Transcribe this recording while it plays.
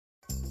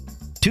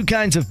Two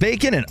kinds of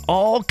bacon and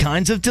all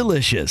kinds of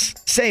delicious.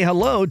 Say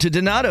hello to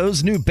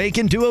Donato's new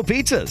Bacon Duo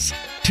pizzas.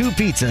 Two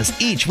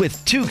pizzas, each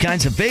with two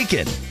kinds of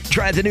bacon.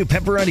 Try the new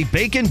Pepperoni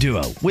Bacon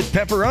Duo with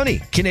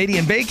pepperoni,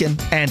 Canadian bacon,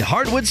 and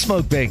hardwood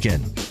smoked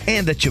bacon.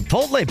 And the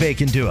Chipotle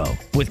Bacon Duo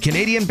with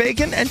Canadian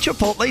bacon and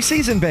Chipotle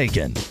seasoned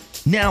bacon.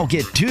 Now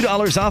get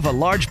 $2 off a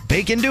large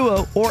Bacon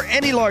Duo or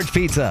any large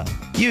pizza.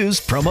 Use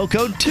promo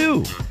code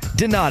 2.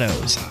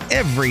 Donato's.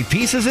 Every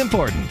piece is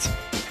important.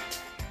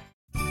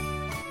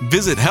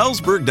 Visit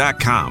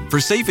Hellsberg.com for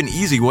safe and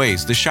easy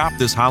ways to shop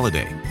this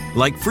holiday,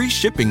 like free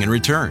shipping and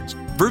returns,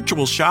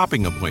 virtual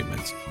shopping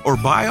appointments, or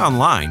buy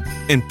online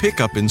and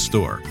pick up in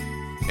store.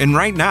 And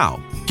right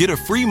now, get a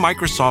free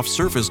Microsoft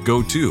Surface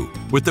Go 2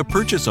 with the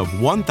purchase of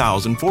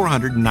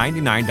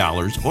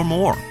 $1,499 or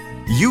more.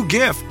 You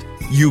gift,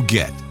 you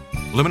get.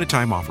 Limited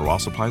time offer while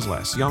supplies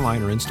last. See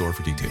online or in store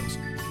for details.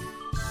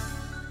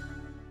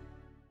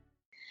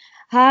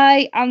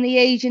 Hi, I'm the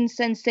Asian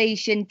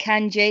sensation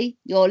Kanji.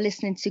 You're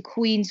listening to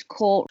Queen's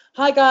Court.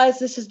 Hi guys,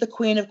 this is the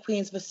Queen of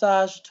Queen's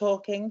Visage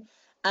talking,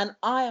 and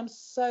I am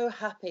so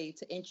happy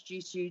to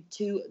introduce you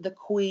to the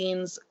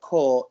Queen's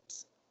Court.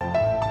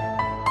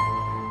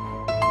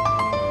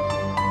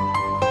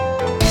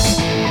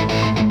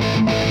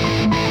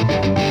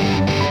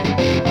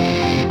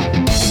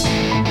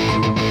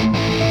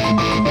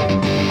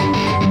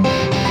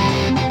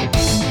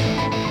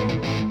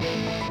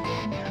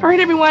 All right,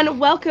 everyone,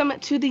 welcome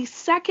to the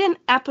second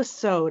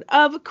episode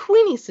of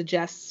Queeny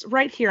Suggests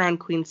right here on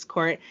Queen's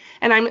Court.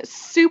 And I'm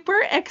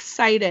super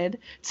excited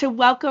to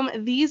welcome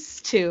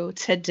these two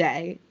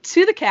today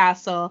to the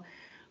castle.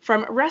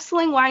 From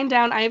Wrestling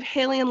Winedown, I have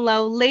Haley and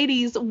Lo.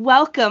 Ladies,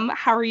 welcome.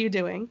 How are you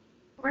doing?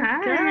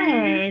 We're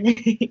good.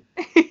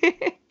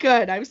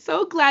 Good. I'm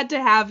so glad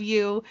to have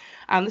you.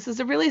 This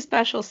is a really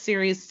special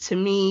series to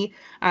me.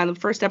 The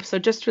first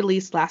episode just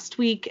released last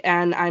week,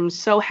 and I'm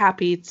so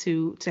happy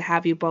to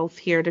have you both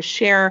here to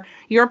share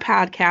your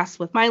podcast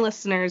with my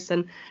listeners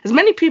and as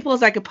many people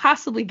as I could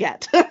possibly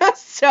get.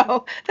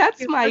 So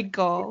that's my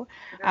goal.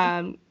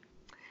 I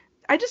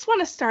just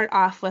want to start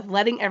off with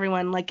letting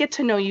everyone get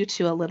to know you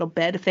two a little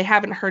bit. If they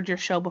haven't heard your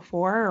show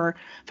before or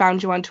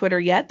found you on Twitter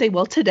yet, they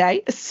will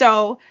today.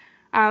 So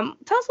tell us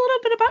a little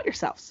bit about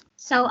yourselves.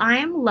 So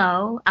I'm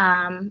Lo,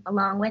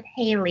 along with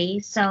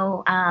Haley.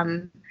 So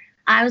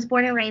I was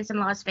born and raised in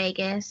Las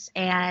Vegas,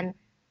 and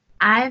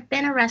I've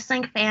been a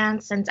wrestling fan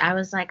since I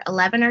was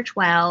 11 or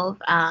 12.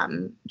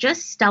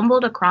 Just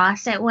stumbled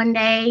across it one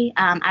day.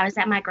 I was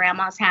at my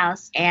grandma's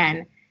house,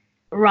 and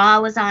Raw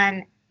was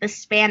on the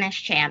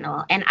Spanish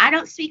channel. And I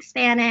don't speak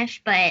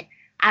Spanish, but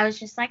I was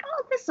just like,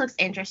 oh, this looks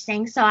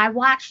interesting. So I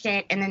watched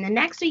it, and then the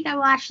next week I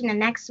watched it, and the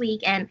next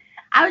week, and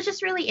I was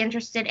just really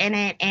interested in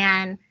it.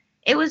 And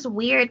it was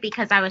weird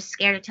because I was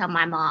scared to tell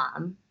my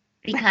mom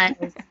because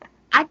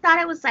I thought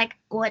it was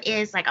what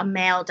is a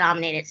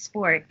male-dominated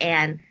sport.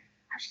 And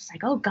I was just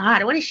like, oh,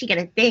 God, what is she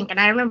going to think? And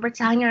I remember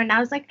telling her, and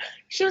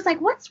she was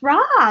like, what's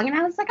wrong? And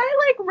I was like,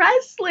 I like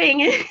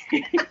wrestling.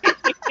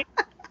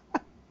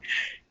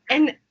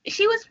 And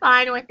she was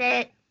fine with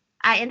it.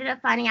 I ended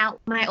up finding out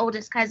my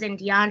oldest cousin,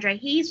 DeAndre,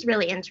 he's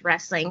really into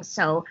wrestling.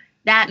 So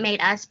that made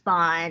us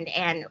bond.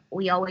 And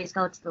we always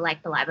go to the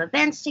live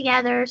events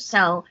together.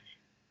 So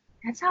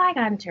that's how I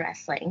got into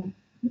wrestling.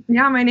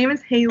 Yeah, my name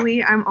is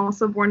Haley. I'm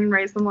also born and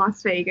raised in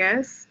Las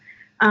Vegas.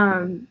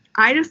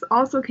 I just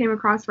also came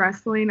across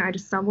wrestling. I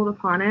just stumbled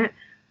upon it,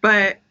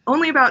 but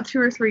only about 2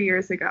 or 3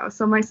 years ago.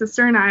 So my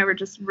sister and I were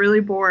just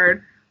really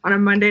bored on a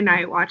Monday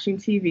night watching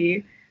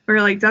TV. We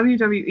were like,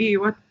 WWE,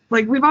 what?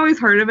 We've always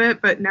heard of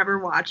it, but never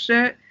watched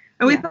it.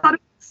 And we thought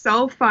it was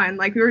so fun.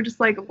 We were just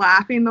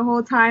laughing the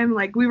whole time.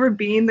 We were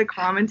being the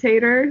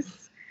commentators.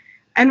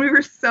 And we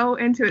were so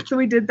into it. So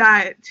we did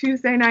that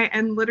Tuesday night,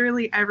 and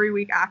literally every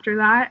week after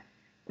that.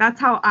 That's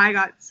how I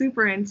got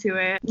super into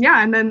it.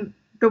 Yeah, and then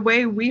the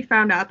way we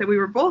found out that we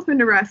were both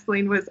into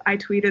wrestling was I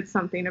tweeted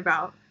something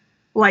about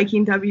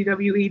liking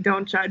WWE,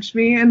 don't judge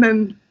me. And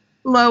then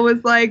Lo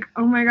was like,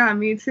 oh my God,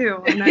 me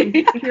too. And then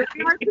here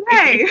we are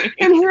today.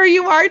 And here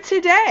you are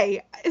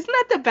today. Isn't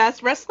that the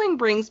best? Wrestling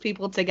brings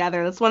people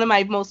together. That's one of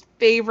my most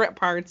favorite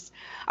parts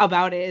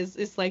about it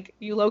is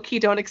you low-key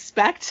don't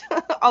expect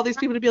all these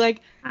people to be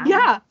like,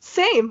 yeah,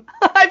 same.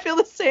 I feel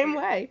the same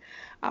way.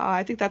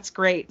 I think that's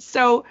great.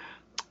 So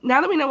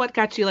now that we know what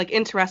got you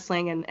into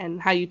wrestling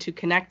and how you two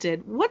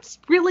connected, what's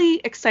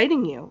really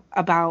exciting you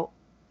about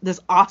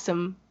this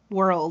awesome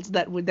world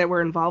that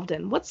we're involved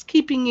in? What's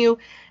keeping you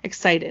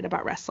excited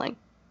about wrestling?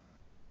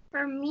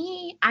 For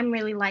me, I'm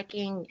really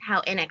liking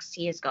how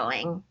NXT is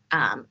going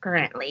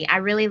currently. I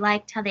really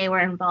liked how they were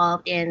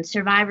involved in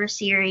Survivor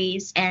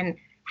Series and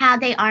how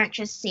they aren't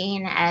just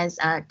seen as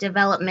a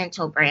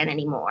developmental brand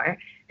anymore.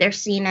 They're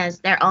seen as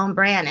their own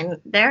brand, and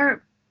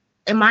they're,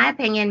 in my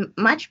opinion,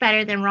 much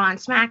better than Raw and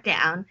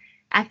SmackDown.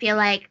 I feel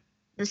like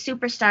the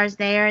superstars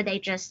there,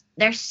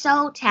 they're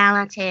so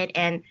talented,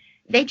 and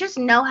they just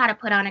know how to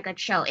put on a good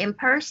show in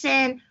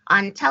person,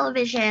 on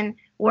television,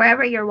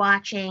 wherever you're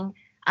watching.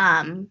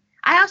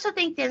 I also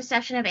think the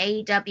inception of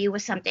AEW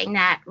was something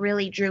that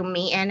really drew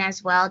me in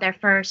as well. Their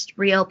first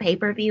real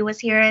pay-per-view was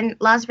here in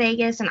Las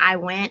Vegas, and I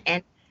went,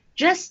 and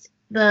just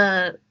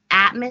the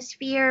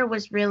atmosphere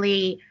was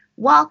really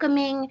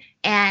welcoming,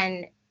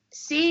 and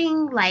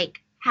seeing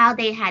like how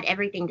they had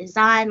everything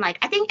designed. Like,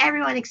 I think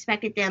everyone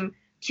expected them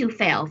to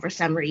fail for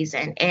some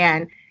reason,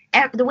 and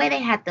the way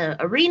they had the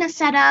arena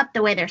set up,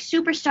 the way their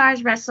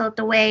superstars wrestled,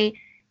 the way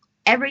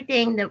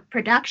everything, the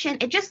production,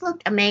 it just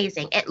looked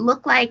amazing. It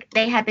looked like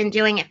they had been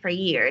doing it for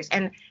years,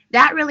 and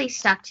that really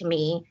stuck to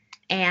me.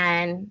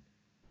 And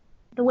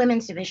the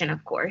women's division,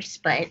 of course,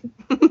 but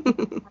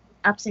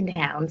ups and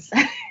downs.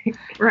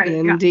 Right.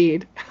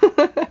 Indeed.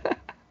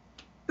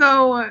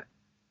 So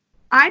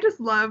I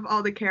just love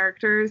all the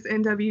characters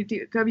in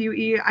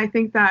WWE. I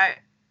think that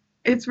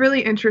it's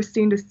really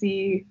interesting to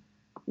see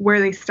where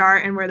they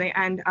start and where they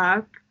end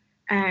up,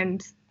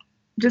 and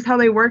just how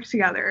they work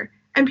together.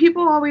 And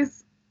people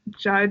always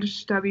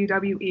judge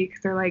WWE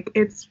because they're like,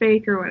 it's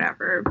fake or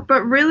whatever.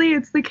 But really,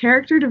 it's the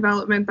character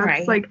development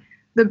that's like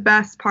the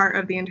best part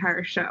of the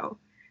entire show.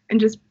 And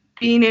just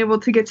being able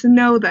to get to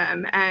know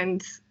them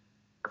and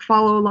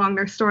follow along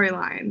their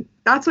storyline.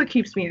 That's what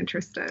keeps me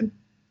interested.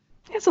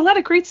 It's a lot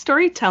of great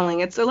storytelling.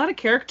 It's a lot of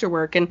character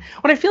work. And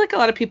what I feel like a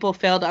lot of people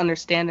fail to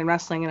understand in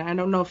wrestling, and I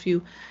don't know if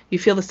you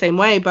feel the same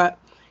way, but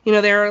you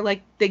know, they're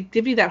like, they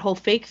give you that whole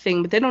fake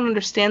thing, but they don't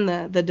understand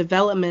the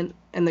development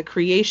and the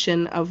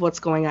creation of what's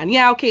going on.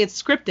 Yeah, okay,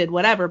 it's scripted,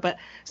 whatever, but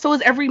so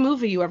is every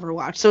movie you ever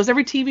watch. So is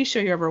every TV show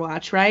you ever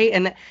watch, right?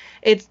 And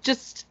it's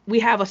just,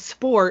 we have a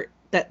sport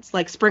that's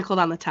like sprinkled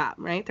on the top,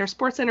 right? They're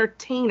sports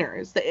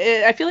entertainers.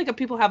 I feel like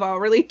people have a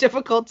really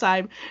difficult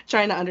time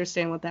trying to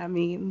understand what that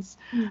means.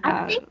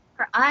 I think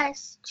for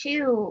us,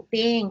 too,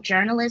 being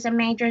journalism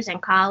majors in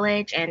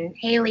college, and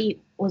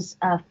Haley was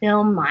a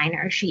film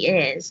minor, she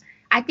is.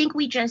 I think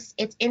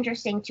it's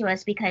interesting to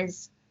us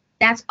because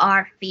that's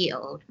our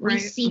field. Right. We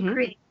see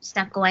creative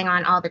stuff going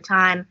on all the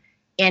time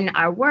in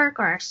our work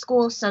or our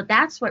school. So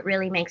that's what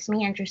really makes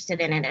me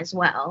interested in it as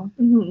well.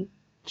 Mm-hmm.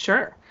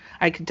 Sure.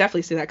 I could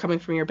definitely see that coming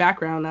from your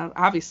background.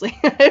 Obviously,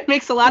 it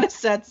makes a lot of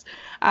sense.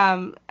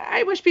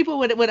 I wish people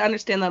would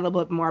understand that a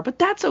little bit more, but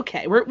that's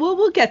okay.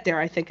 We'll get there,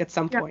 I think, at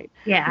some point.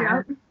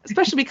 Yeah.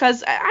 Especially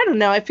because, I don't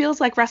know, it feels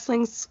like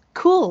wrestling's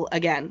cool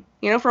again.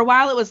 You know, for a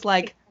while it was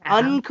like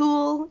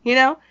uncool, you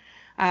know?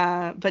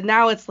 But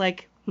now it's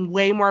like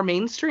way more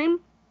mainstream,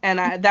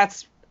 and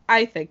that's,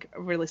 I think,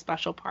 a really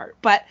special part.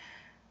 But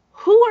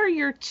who are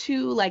your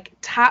two like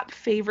top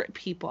favorite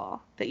people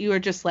that you are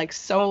just like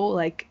so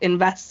like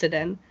invested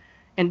in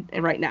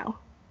right now?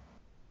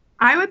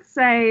 I would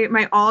say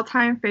my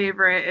all-time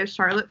favorite is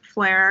Charlotte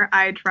Flair.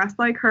 I dressed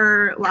like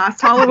her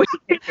last Halloween.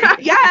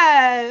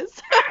 Yes.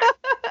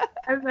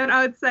 And then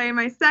I would say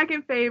my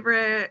second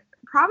favorite,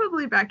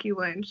 probably Becky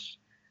Lynch.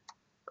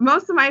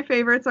 Most of my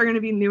favorites are going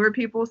to be newer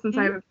people since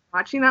I haven't been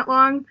watching that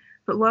long,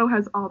 but Lo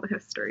has all the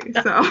history.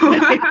 So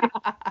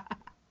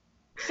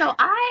So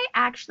I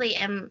actually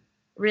am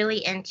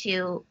really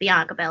into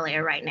Bianca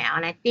Belair right now,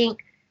 and I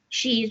think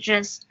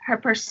her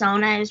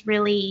persona is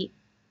really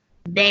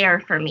there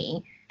for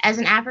me. As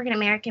an African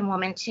American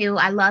woman too,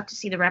 I love to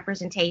see the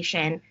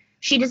representation.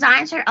 She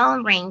designs her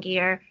own ring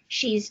gear.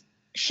 She's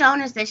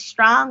shown as this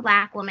strong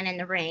Black woman in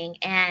the ring,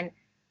 and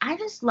I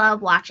just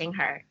love watching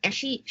her. And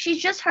she's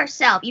just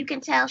herself. You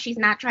can tell she's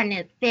not trying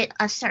to fit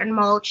a certain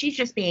mold. She's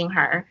just being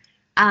her.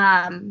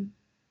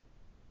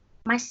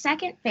 My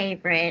second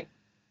favorite,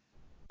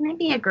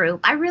 maybe a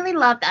group. I really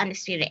love the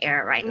Undisputed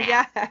Era right now.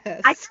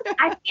 Yes. I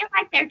feel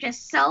like they're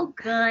just so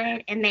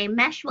good and they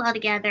mesh well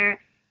together.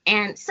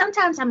 And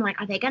sometimes I'm like,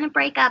 are they going to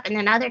break up? And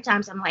then other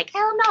times I'm like,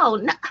 hell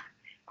no,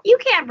 you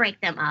can't break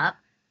them up.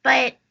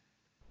 But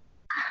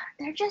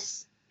they're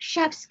just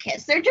chef's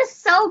kiss. They're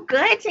just so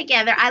good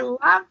together. I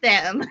love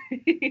them.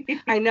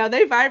 I know,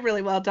 they vibe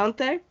really well, don't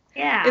they?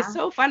 Yeah. It's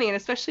so funny, and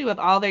especially with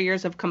all their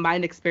years of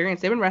combined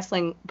experience. They've been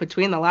wrestling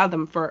between a lot of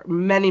them for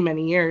many,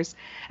 many years.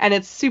 And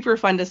it's super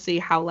fun to see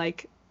how,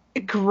 like,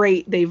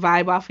 great they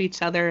vibe off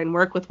each other and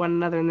work with one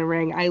another in the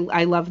ring.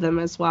 I love them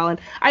as well.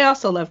 And I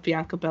also love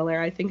Bianca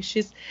Belair. I think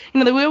she's,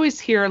 you know, we always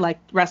hear, like,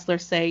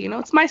 wrestlers say, you know,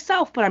 it's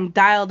myself, but I'm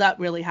dialed up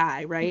really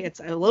high, right? It's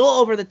a little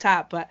over the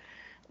top, but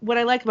what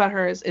I like about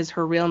her is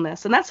her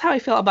realness. And that's how I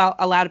feel about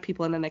a lot of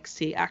people in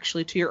NXT,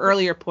 actually, to your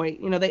earlier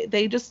point. You know,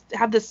 they just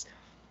have this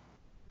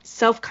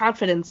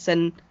self-confidence,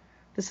 and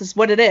this is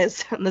what it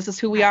is, and this is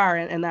who we are,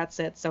 and that's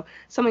it. So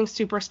something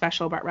super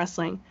special about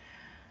wrestling.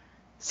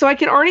 So I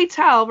can already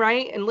tell,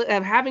 right,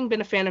 and having been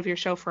a fan of your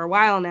show for a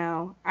while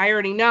now, I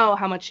already know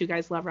how much you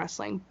guys love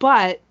wrestling,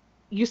 but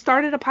you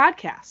started a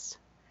podcast.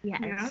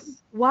 Yes.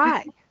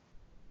 Why?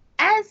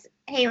 As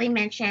Haley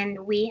mentioned,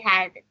 we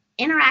had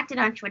interacted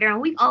on Twitter, and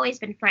we've always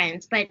been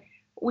friends, but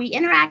we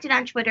interacted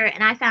on Twitter,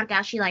 and I found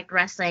out she liked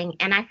wrestling,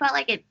 and I felt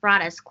like it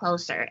brought us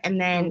closer. And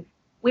then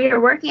we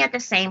were working at the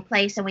same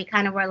place, and we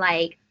kind of were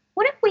like,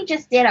 what if we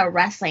just did a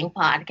wrestling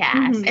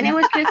podcast? Mm-hmm. And it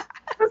was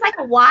like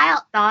a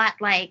wild thought,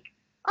 like,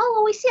 oh,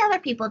 well, we see other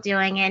people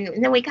doing it.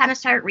 And then we kind of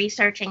started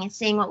researching and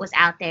seeing what was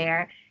out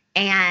there.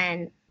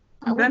 And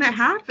Then it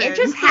happened. It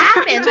just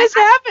happened. It just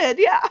happened,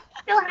 yeah.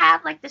 I still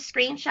have like the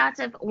screenshots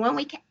of when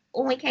we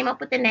came up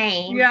with the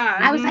name. Yeah.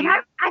 I was like,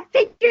 I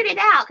figured it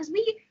out because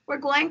we were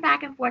going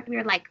back and forth. We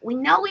were like, we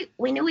knew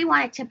we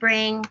wanted to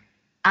bring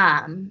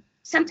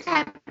some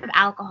type of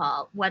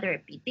alcohol, whether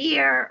it be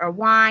beer or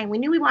wine. We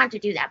knew we wanted to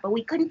do that, but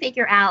we couldn't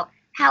figure out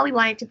how we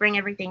wanted to bring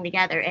everything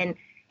together. And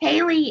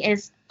Haley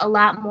is a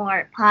lot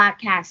more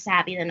podcast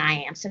savvy than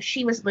I am. So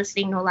she was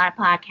listening to a lot of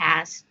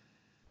podcasts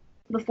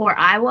before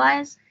I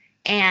was.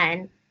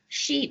 And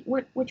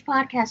which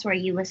podcast were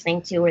you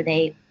listening to where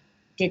they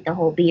did the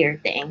whole beer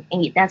thing?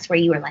 And that's where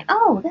you were like,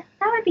 oh, that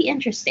would be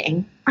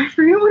interesting. I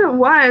forget what it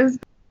was.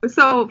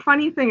 So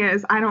funny thing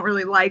is, I don't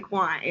really like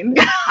wine.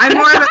 I'm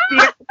more of a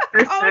beer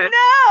person.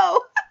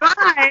 Oh, no.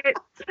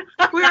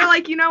 But we were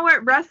like, you know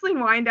what? Wrestling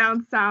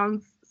Winedown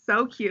sounds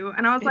so cute.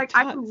 And I was like,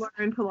 I could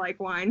learn to like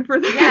wine for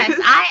this. Yes,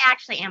 I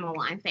actually am a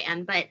wine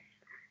fan. But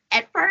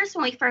at first,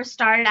 when we first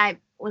started, I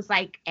was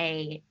like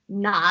a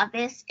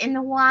novice in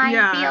the wine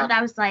field.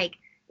 I was like,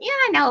 yeah,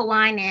 I know what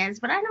wine is,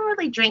 but I don't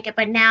really drink it.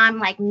 But now I'm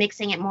like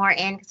mixing it more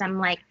in because I'm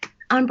like,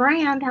 on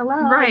brand,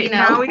 hello. Right, you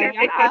know? now we get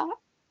to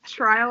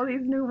try all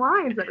these new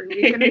wines every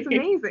week, and it's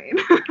amazing.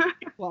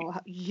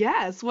 Well,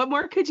 yes. What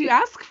more could you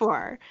ask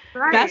for?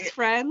 Right. Best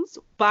friends,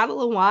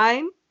 bottle of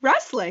wine,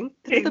 wrestling.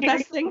 It's the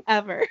best thing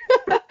ever.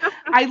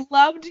 I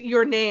loved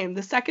your name.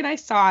 The second I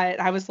saw it,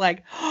 I was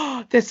like,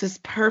 oh, this is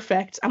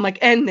perfect. I'm like,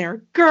 and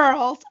they're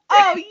girls.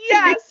 Oh,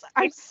 yes.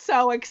 I'm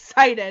so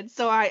excited.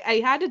 So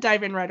I had to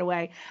dive in right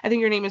away. I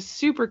think your name is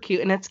super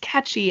cute, and it's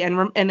catchy,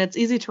 and it's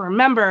easy to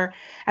remember.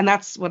 And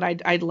that's what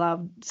I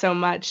love so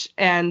much.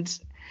 And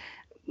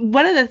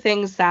one of the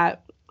things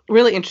that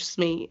really interests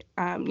me,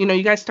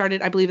 you guys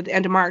started, I believe, at the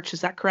end of March.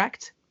 Is that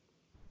correct?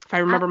 If I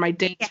remember my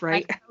dates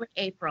right. Like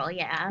April,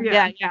 yeah.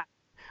 Yeah.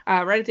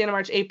 Right at the end of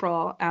March,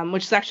 April,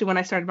 which is actually when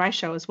I started my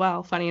show as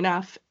well, funny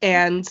enough.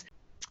 And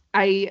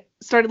I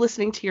started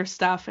listening to your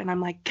stuff, and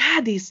I'm like,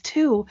 God, these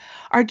two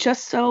are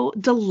just so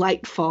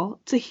delightful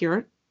to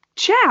hear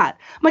chat.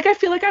 I'm like, I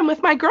feel like I'm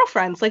with my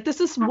girlfriends. Like, this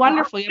is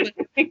wonderful. You have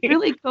a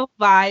really cool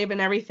vibe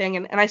and everything.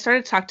 And I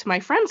started to talk to my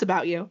friends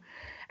about you.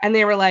 And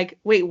they were like,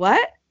 wait,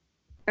 what?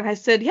 And I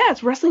said, yeah,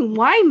 it's Wrestling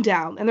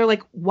Winedown. And they're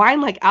like,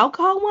 wine like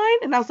alcohol wine?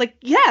 And I was like,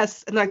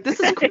 yes. And they're like, this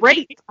is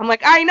great. I'm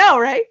like, I know,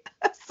 right?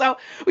 So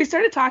we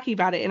started talking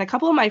about it. And a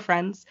couple of my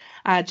friends,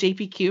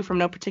 JPQ from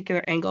No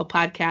Particular Angle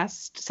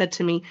podcast, said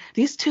to me,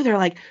 these two, they're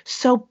like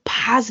so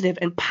positive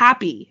and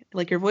poppy.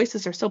 Like your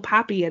voices are so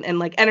poppy and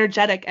like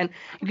energetic. And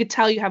you could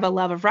tell you have a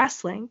love of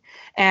wrestling.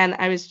 And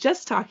I was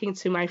just talking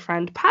to my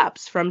friend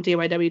Pops from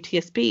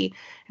DYWTSB.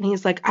 And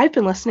he's like, I've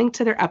been listening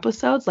to their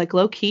episodes like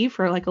low key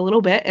for like a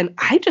little bit. And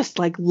I just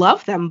like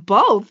love them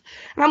both.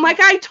 And I'm like,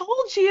 I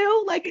told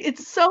you, like,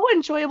 it's so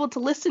enjoyable to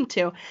listen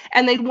to.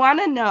 And they'd want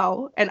to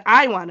know, and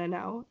I want to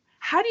know,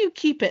 how do you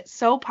keep it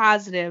so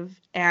positive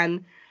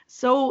and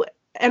so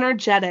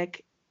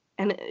energetic?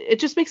 And it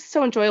just makes it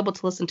so enjoyable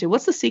to listen to.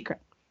 What's the secret?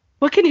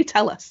 What can you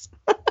tell us?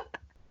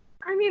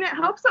 I mean, it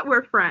helps that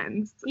we're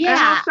friends. Yeah. It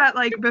helps that,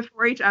 like,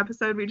 before each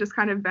episode, we just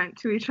kind of vent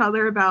to each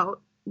other about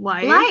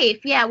life.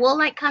 Yeah, we'll,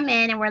 like, come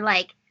in and we're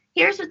like,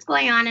 here's what's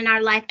going on in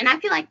our life. And I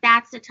feel like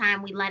that's the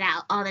time we let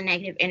out all the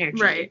negative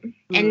energy. Right.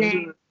 And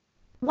then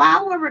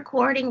while we're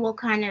recording, we'll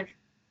kind of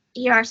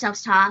hear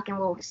ourselves talk and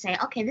we'll say,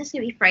 okay, this could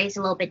be phrased a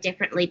little bit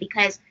differently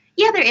because,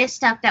 yeah, there is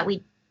stuff that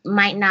we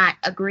might not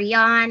agree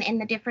on in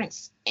the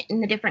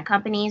different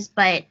companies,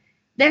 but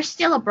there's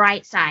still a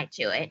bright side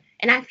to it.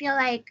 And I feel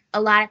like a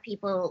lot of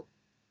people,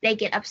 they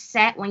get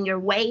upset when you're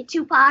way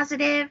too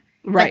positive.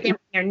 Right. But then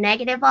when you're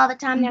negative all the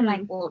time, they're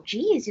like, well,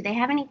 geez, do they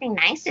have anything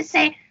nice to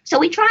say? So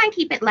we try and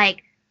keep it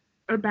like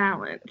a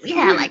balance.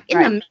 Yeah, like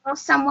in the middle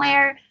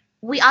somewhere.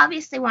 We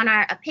obviously want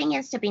our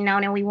opinions to be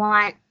known, and we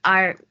want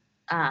our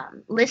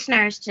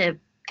listeners to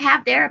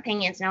have their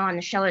opinions known on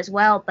the show as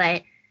well.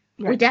 But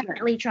we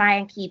definitely try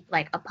and keep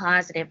like a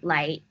positive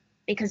light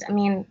because, I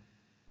mean,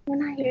 we're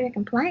not here to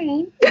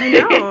complain. I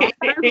know.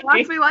 There's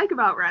lots we like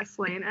about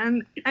wrestling.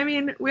 And, I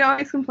mean, we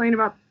always complain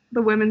about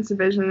the women's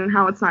division and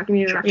how it's not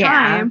getting enough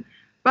time.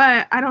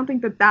 But I don't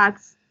think that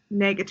that's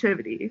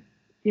negativity.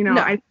 You know,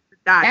 No. I think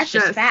That's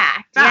just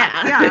fact.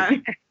 Yeah.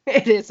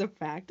 It is a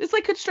fact. It's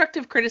like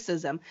constructive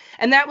criticism.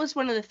 And that was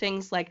one of the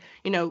things, like,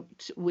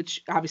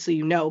 which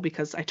obviously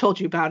because I told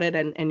you about it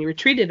and you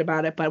retweeted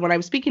about it. But when I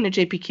was speaking to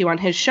JPQ on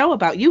his show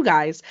about you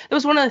guys, that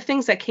was one of the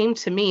things that came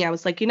to me. I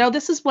was like,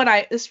 this is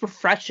it's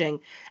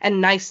refreshing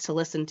and nice to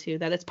listen to,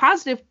 that it's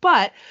positive,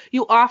 but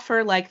you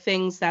offer like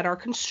things that are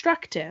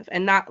constructive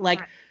and not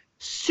like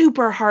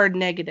super hard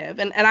negative.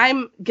 And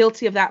I'm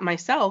guilty of that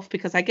myself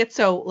because I get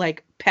so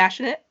like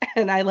passionate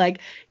and I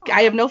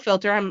have no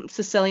filter. I'm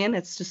Sicilian.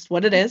 It's just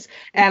what it is.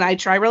 And I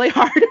try really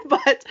hard,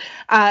 but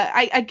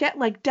I get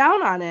like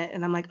down on it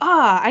and I'm like,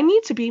 I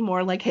need to be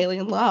more like Haley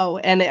and Lowe.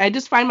 And I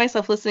just find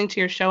myself listening to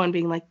your show and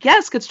being like,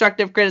 yes,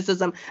 constructive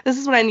criticism. This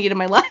is what I need in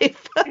my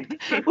life,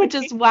 which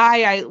is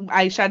why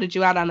I shouted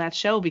you out on that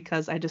show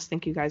because I just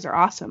think you guys are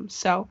awesome.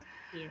 So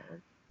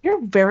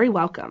you're very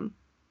welcome.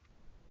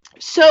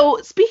 So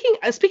speaking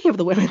of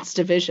the women's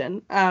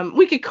division,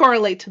 we could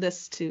correlate to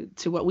this to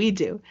what we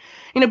do.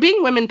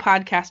 Being women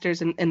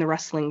podcasters in the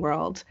wrestling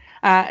world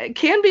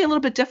can be a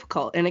little bit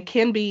difficult, and it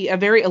can be a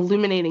very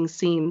illuminating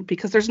scene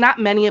because there's not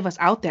many of us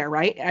out there,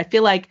 right? I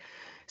feel like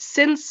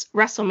since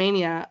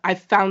WrestleMania,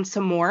 I've found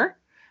some more,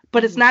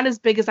 but it's not as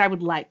big as I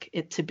would like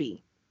it to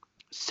be.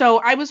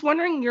 So I was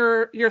wondering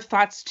your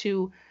thoughts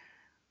to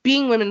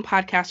being women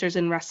podcasters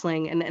in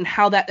wrestling and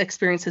how that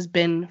experience has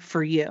been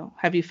for you.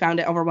 Have you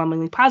found it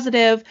overwhelmingly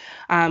positive?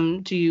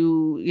 Do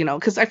you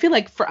because I feel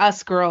like for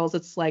us girls,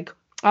 it's like,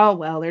 oh,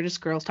 well, they're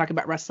just girls talking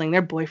about wrestling.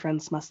 Their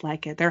boyfriends must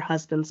like it. Their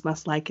husbands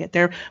must like it.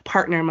 Their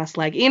partner must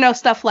like it,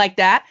 stuff like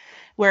that,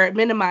 where it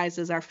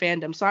minimizes our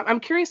fandom. So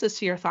I'm curious as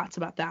to your thoughts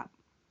about that.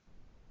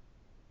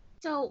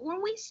 So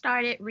when we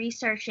started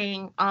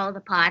researching all of the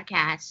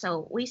podcasts,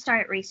 so we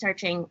started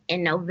researching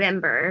in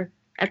November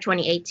of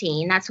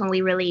 2018. That's when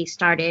we really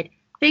started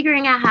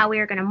figuring out how we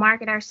were going to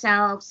market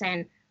ourselves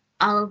and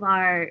all of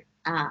our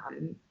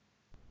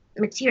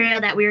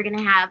material that we were going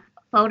to have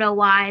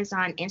photo-wise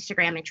on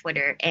Instagram and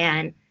Twitter.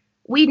 And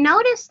we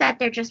noticed that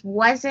there just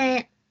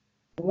wasn't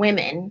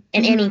women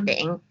in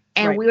anything.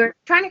 And we were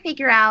trying to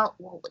figure out,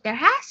 well, there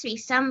has to be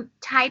some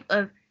type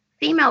of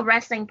female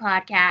wrestling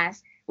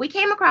podcast. We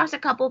came across a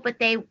couple, but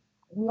they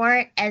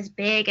weren't as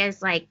big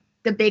as like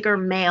the bigger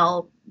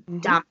male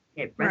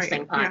dominated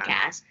wrestling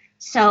podcast.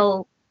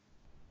 So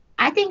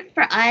I think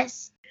for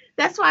us,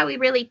 that's why we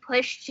really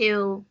pushed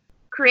to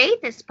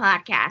create this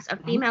podcast, a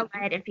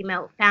female-led and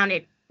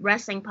female-founded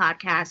wrestling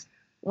podcast.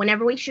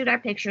 Whenever we shoot our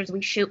pictures,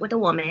 we shoot with a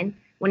woman.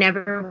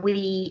 Whenever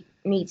we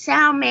need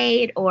sound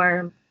made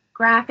or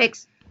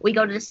graphics, we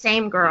go to the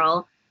same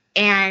girl.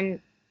 And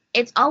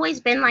it's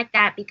always been like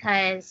that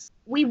because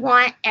we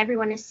want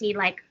everyone to see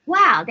like,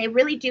 wow, they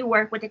really do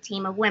work with a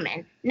team of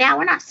women. Now,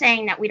 we're not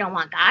saying that we don't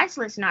want guys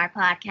to listen to our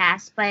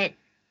podcast, but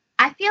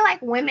I feel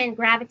like women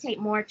gravitate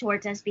more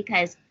towards us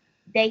because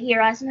they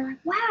hear us and they're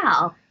like,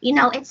 wow,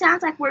 it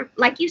sounds like we're,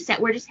 like you said,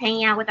 we're just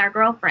hanging out with our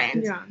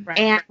girlfriends. Yeah, right.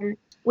 And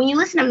when you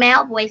listen to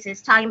male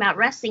voices talking about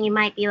wrestling, you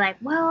might be like,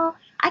 well,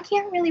 I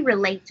can't really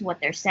relate to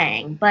what they're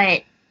saying.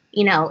 But,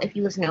 if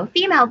you listen to a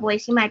female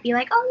voice, you might be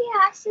like, oh,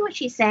 yeah, I see what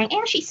she's saying.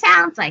 And she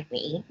sounds like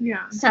me.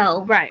 Yeah. So,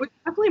 we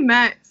definitely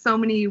met so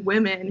many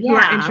women who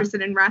are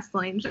interested in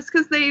wrestling just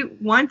because they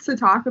want to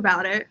talk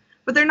about it,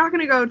 but they're not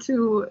going to go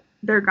to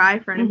their guy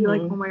friend and be like,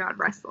 oh my God,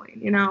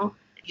 wrestling,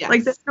 Yes.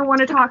 Like they don't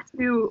want to talk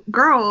to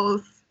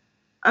girls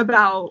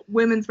about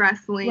women's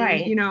wrestling,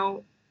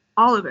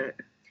 all of it.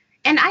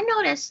 And I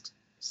noticed,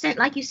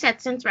 like you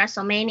said, since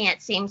WrestleMania,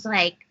 it seems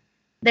like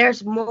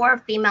there's more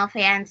female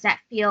fans that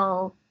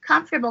feel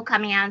comfortable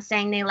coming out and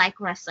saying they like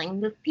wrestling.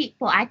 The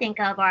people I think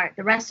of are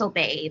the Wrestle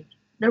Babe,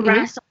 the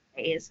Wrestle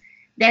Bays.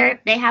 They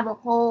have a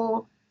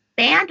whole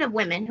band of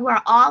women who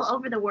are all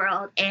over the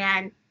world,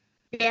 and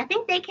I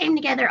think they came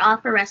together all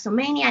for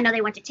WrestleMania. I know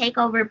they went to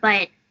TakeOver,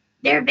 but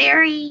they're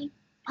very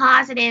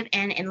positive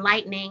and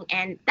enlightening.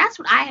 And that's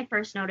what I had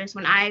first noticed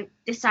when I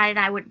decided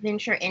I would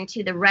venture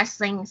into the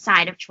wrestling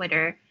side of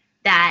Twitter,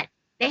 that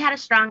they had a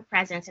strong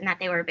presence and that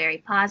they were very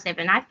positive.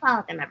 And I've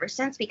followed them ever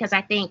since because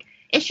I think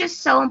it's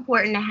just so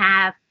important to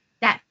have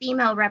that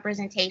female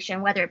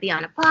representation, whether it be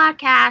on a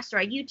podcast or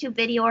a YouTube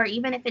video, or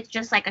even if it's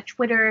just like a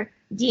Twitter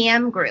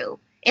DM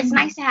group. It's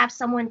nice to have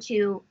someone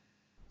to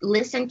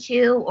listen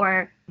to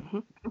or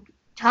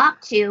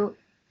talk to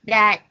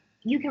that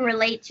you can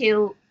relate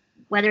to,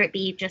 whether it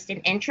be just an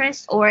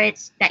interest or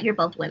it's that you're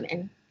both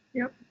women.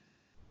 Yep.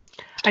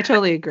 I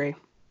totally agree.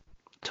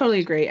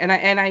 And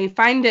I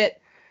find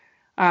it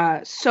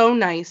so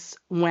nice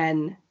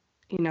when,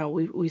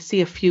 we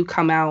see a few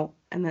come out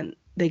and then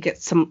they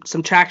get some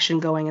traction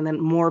going, and then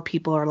more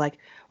people are like,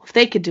 well, if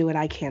they could do it,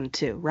 I can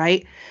too,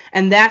 right?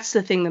 And that's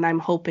the thing that I'm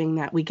hoping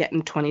that we get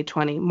in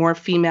 2020, more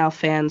female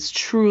fans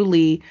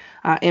truly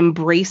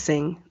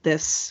embracing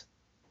this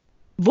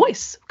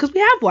voice, because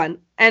we have one,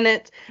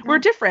 and we're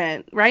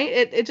different, right?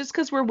 It just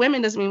because we're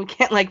women doesn't mean we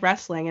can't like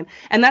wrestling,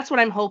 and that's what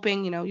I'm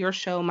hoping. Your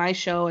show, my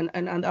show,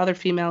 and other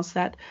females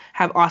that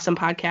have awesome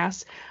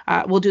podcasts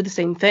will do the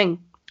same thing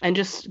and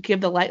just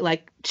give the light.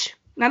 Like,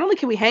 not only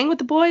can we hang with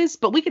the boys,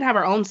 but we can have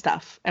our own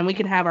stuff and we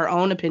can have our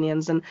own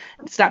opinions, and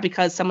it's not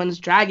because someone's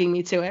dragging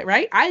me to it,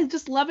 right? I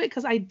just love it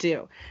because I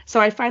do.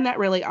 So I find that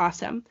really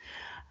awesome.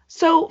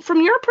 So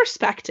from your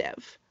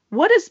perspective,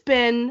 what has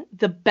been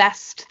the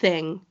best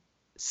thing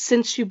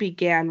since you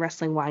began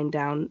Wrestling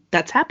Winedown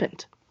that's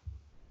happened?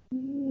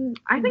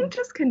 I think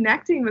just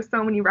connecting with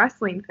so many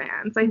wrestling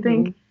fans. I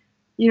think,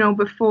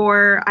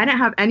 before I didn't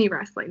have any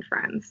wrestling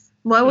friends.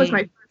 Lo was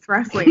my first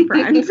wrestling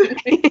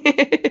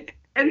friend.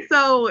 And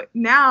so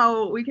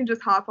now we can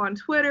just hop on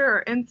Twitter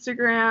or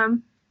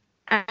Instagram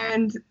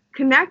and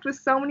connect with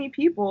so many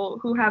people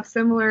who have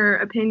similar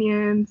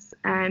opinions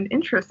and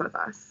interests with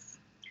us.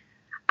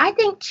 I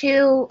think,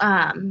 too,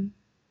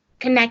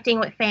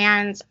 connecting with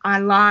fans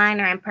online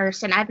or in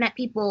person. I've met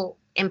people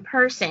in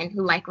person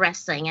who like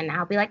wrestling, and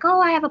I'll be like, oh,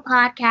 I have a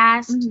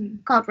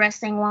podcast called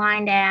Wrestling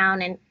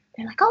Winedown, and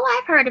they're like, oh,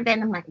 I've heard of it.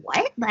 And I'm like,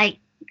 what? Like,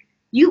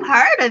 you've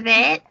heard of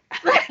it?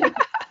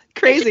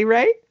 crazy,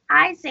 right?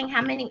 Surprising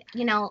how many,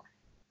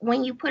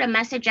 when you put a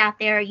message out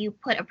there, you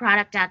put a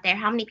product out there,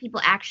 how many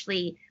people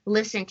actually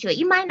listen to it.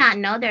 You might not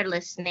know they're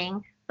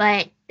listening,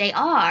 but they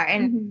are.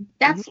 And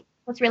that's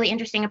what's really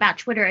interesting about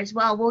Twitter as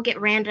well. We'll get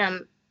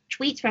random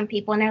tweets from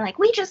people and they're like,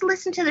 we just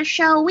listen to the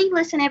show. We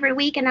listen every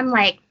week. And I'm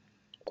like,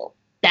 well,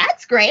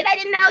 that's great. I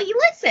didn't know you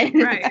listen.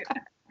 Right.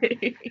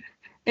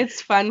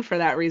 It's fun for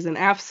that reason.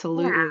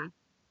 Absolutely. Yeah.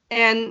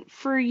 And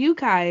for you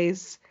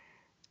guys,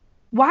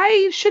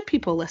 why should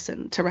people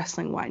listen to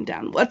Wrestling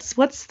Winedown? What's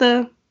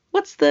the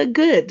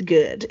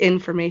good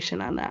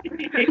information on that?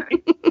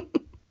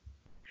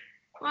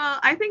 Well,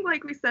 I think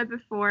like we said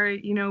before,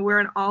 we're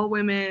an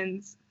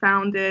all-women's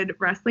founded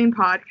wrestling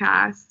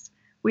podcast.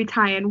 We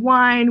tie in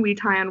wine, we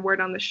tie in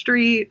word on the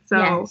street.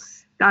 So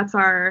that's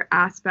our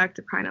aspect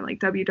of kind of like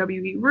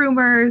WWE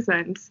rumors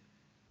and,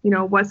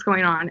 what's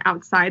going on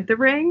outside the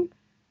ring.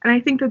 And I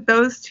think that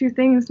those two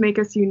things make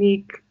us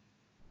unique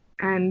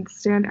and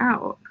stand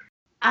out.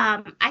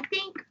 I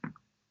think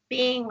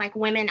being like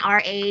women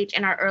our age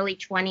in our early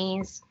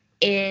 20s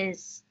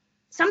is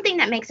something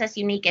that makes us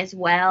unique as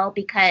well,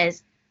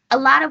 because a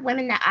lot of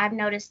women that I've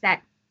noticed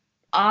that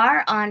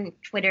are on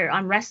Twitter,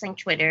 on wrestling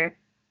Twitter,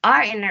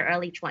 are in their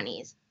early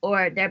 20s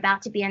or they're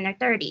about to be in their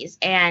 30s.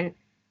 And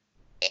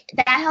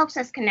that helps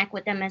us connect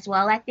with them as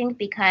well, I think,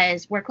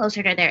 because we're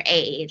closer to their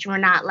age. We're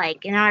not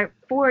like in our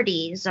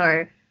 40s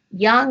or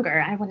younger.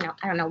 I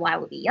don't know why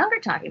we'd be younger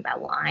talking about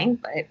wine,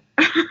 but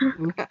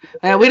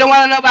we don't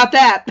want to know about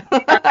that.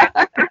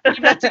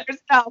 Keep that to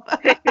yourself.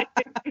 But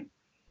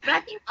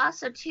I think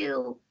also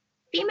too,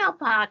 female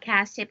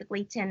podcasts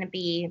typically tend to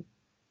be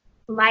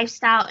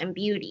lifestyle and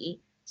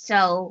beauty,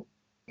 so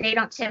they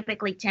don't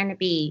typically tend to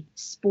be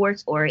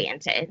sports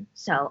oriented.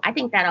 So I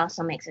think that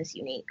also makes us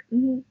unique.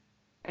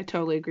 I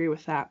totally agree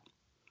with that.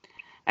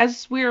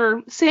 As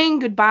we're saying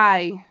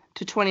goodbye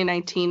to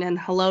 2019 and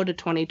hello to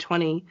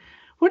 2020,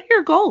 what are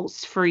your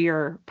goals for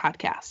your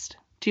podcast?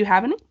 Do you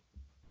have any?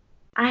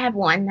 I have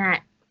one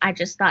that I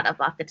just thought of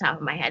off the top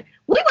of my head.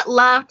 We would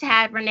love to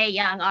have Renee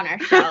Young on our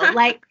show.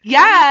 Like,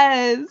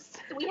 yes,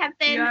 we have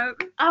been.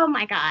 Oh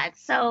my God!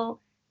 So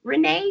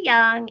Renee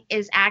Young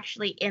is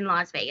actually in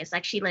Las Vegas.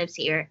 Like, she lives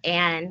here,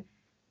 and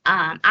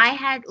I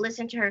had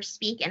listened to her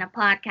speak in a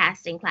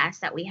podcasting class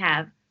that we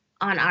have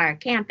on our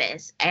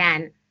campus,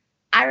 and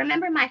I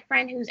remember my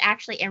friend who's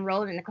actually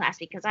enrolled in the class,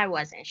 because I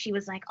wasn't. She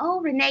was like,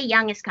 "Oh, Renee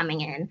Young is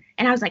coming in,"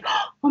 and I was like,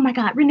 "Oh my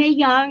God, Renee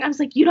Young!" I was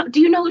like, Do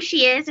you know who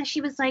she is?" And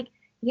she was like,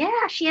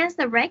 "Yeah, she has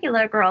the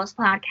Regular Girls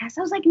podcast."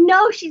 I was like,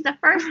 "No, she's the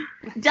first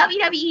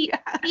WWE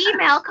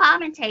female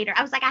commentator."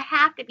 I was like, "I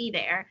have to be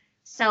there."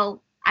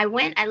 So I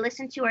went, I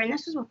listened to her, and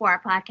this was before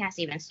our podcast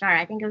even started.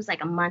 I think it was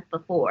like a month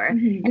before.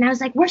 And I was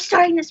like, "We're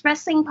starting this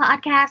wrestling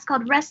podcast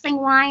called Wrestling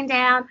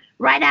Winedown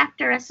right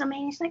after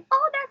WrestleMania." She's like,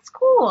 "Oh, that's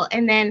cool."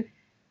 And then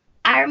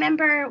I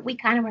remember we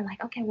kind of were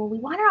like, okay, well, we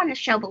want her on the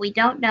show, but we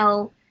don't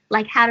know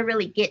like how to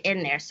really get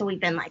in there. So we've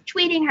been like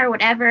tweeting her,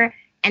 whatever.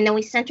 And then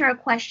we sent her a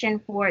question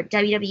for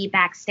WWE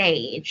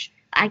Backstage.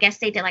 I guess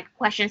they did like a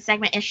question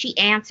segment, and she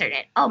answered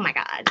it. Oh my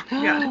God.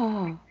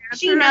 Yeah.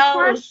 She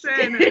knows.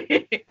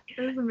 It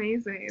was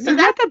amazing. So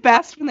that's the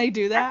best when they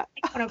do that.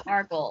 That's one of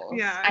our goals,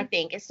 Yeah. I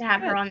think, is to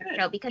have her on the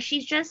show, because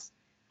she's just,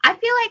 I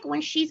feel like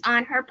when she's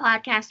on her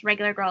podcast,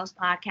 Regular Girls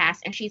podcast,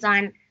 and she's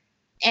on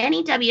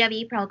any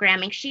WWE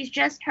programming, she's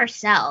just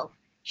herself.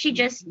 She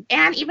just,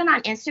 and even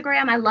on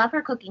Instagram, I love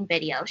her cooking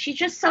videos. She's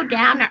just so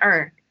down to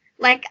earth.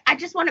 Like, I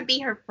just want to be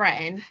her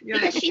friend,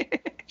 because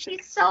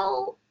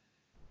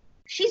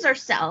she's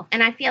herself.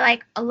 And I feel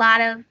like a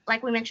lot of,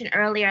 like we mentioned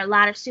earlier, a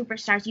lot of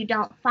superstars, you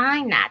don't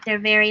find that. They're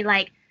very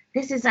like,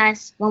 this is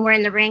us when we're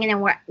in the ring, and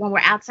then when we're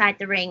outside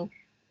the ring,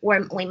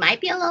 we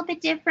might be a little bit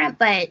different,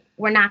 but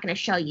we're not going to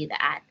show you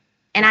that.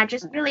 And I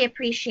just really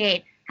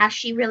appreciate how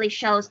she really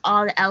shows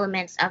all the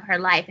elements of her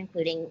life,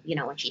 including,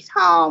 when she's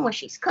home, when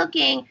she's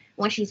cooking,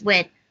 when she's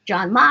with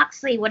Jon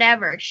Moxley,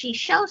 whatever. She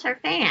shows her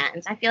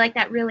fans. I feel like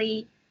that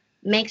really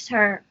makes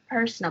her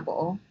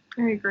personable.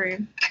 I agree.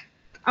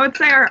 I would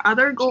say our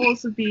other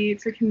goals would be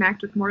to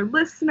connect with more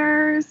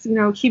listeners,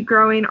 keep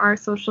growing our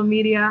social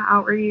media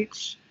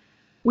outreach.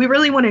 We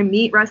really want to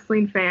meet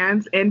wrestling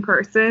fans in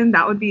person.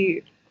 That would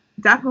be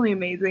definitely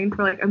amazing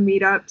for like a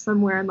meetup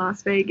somewhere in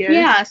Las Vegas.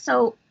 Yeah,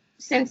 so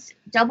since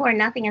Double or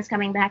Nothing is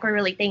coming back, we're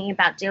really thinking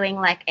about doing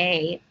like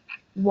a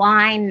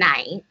wine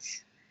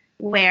night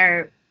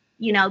where,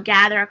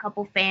 gather a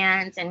couple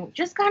fans and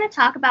just kind of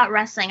talk about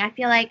wrestling. I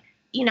feel like,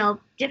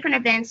 different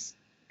events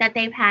that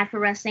they've had for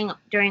wrestling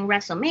during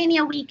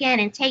WrestleMania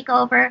weekend and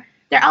TakeOver,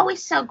 they're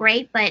always so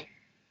great, but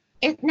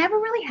it never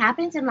really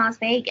happens in Las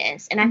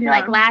Vegas. And I feel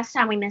like last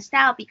time we missed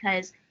out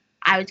because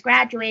I was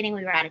graduating,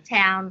 we were out of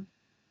town.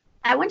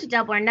 I went to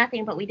Double or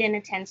Nothing, but we didn't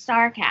attend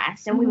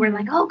StarCast. And we were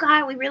like, oh,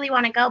 God, we really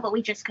want to go, but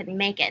we just couldn't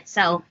make it.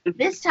 So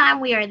this time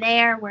we are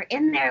there. We're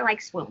in there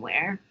like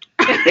swimwear.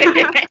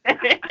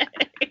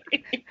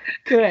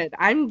 Good.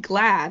 I'm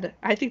glad.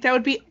 I think that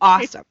would be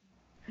awesome.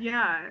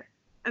 Yeah.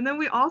 And then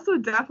we also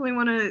definitely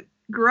want to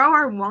grow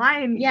our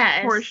wine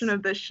portion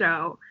of this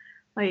show.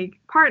 Like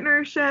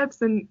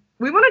partnerships and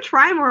we want to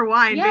try more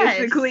wine, Yes.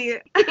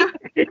 basically.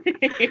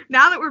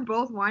 Now that we're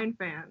both wine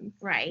fans,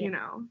 Right. you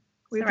know,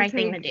 It's the right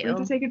thing to do. We have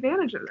to take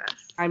advantage of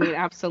this. I mean,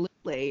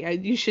 absolutely.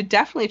 You should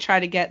definitely try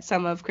to get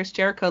some of Chris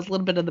Jericho's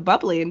Little Bit of the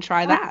Bubbly and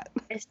try that.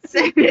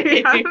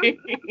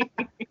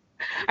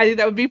 I think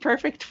that would be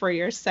perfect for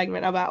your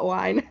segment about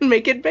wine and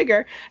make it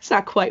bigger. It's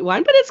not quite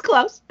wine, but it's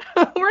close.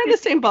 We're in the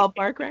same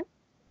ballpark, right?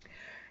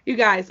 You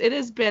guys, it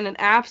has been an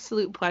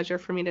absolute pleasure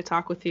for me to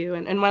talk with you.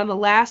 And one of the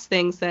last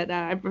things that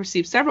I've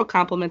received several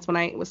compliments when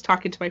I was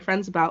talking to my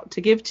friends about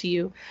to give to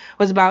you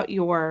was about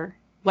your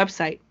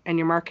website and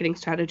your marketing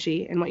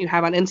strategy and what you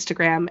have on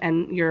Instagram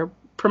and your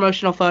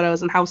promotional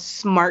photos and how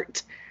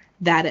smart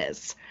that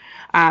is.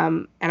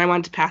 And I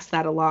wanted to pass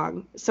that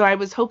along. So I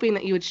was hoping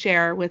that you would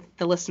share with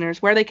the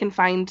listeners where they can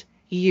find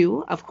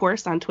you, of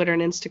course, on Twitter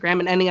and Instagram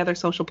and any other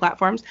social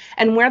platforms,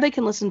 and where they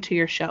can listen to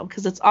your show,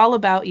 because it's all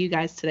about you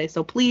guys today.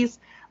 So please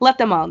let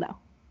them all know.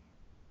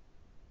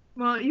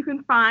 Well, you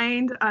can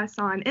find us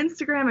on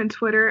Instagram and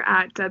Twitter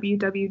at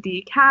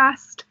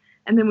WWDcast,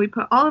 and then we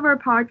put all of our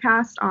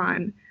podcasts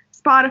on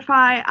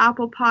Spotify,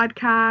 Apple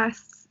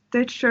Podcasts,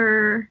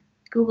 Stitcher,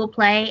 Google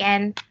Play,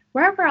 and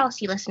wherever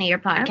else you listen to your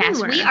podcast.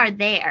 Everywhere. We are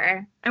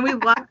there. And we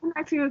love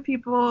connecting with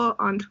people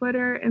on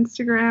Twitter,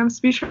 Instagram.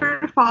 So be sure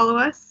to follow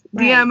us,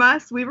 Right. DM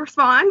us, we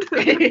respond.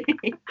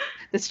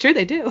 It's true,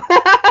 they do.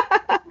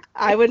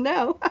 I would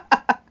know.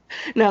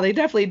 No, they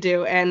definitely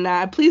do.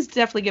 And please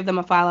definitely give them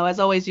a follow. As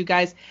always, you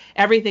guys,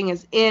 everything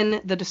is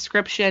in the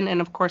description.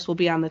 And, of course, will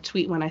be on the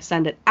tweet when I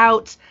send it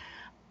out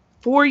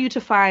for you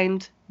to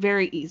find.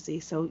 Very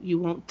easy. So you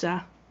won't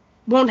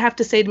have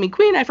to say to me,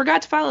 Queen, I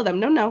forgot to follow them.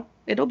 No,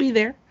 it'll be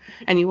there.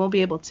 And you won't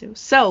be able to.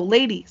 So,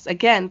 ladies,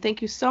 again, thank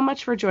you so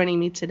much for joining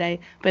me today.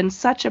 Been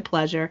such a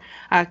pleasure.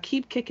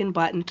 Keep kicking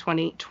butt in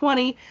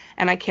 2020.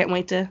 And I can't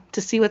wait to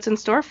see what's in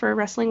store for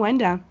Wrestling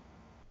Winedown.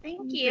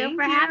 Thank you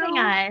for having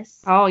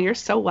us. Oh, you're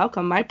so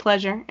welcome. My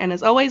pleasure. And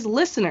as always,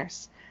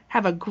 listeners,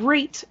 have a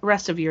great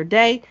rest of your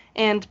day.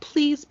 And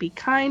please be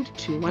kind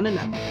to one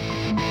another.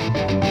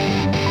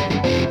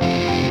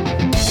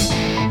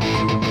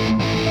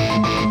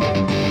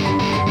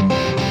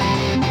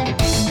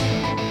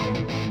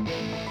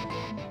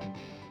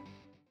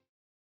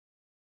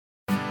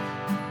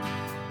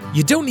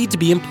 You don't need to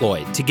be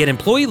employed to get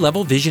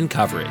employee-level vision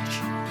coverage.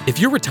 If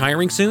you're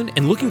retiring soon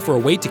and looking for a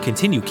way to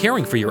continue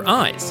caring for your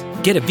eyes,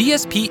 get a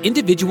VSP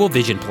individual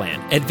vision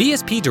plan at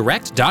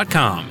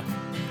vspdirect.com.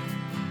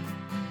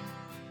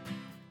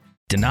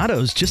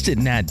 Donato's just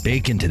didn't add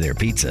bacon to their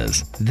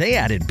pizzas. They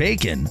added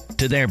bacon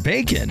to their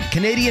bacon.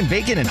 Canadian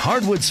bacon and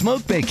hardwood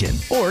smoked bacon,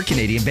 or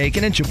Canadian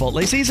bacon and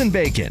Chipotle seasoned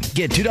bacon.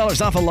 Get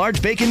 $2 off a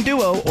large bacon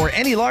duo or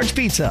any large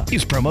pizza.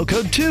 Use promo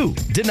code 2.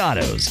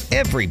 Donato's.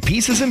 Every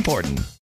piece is important.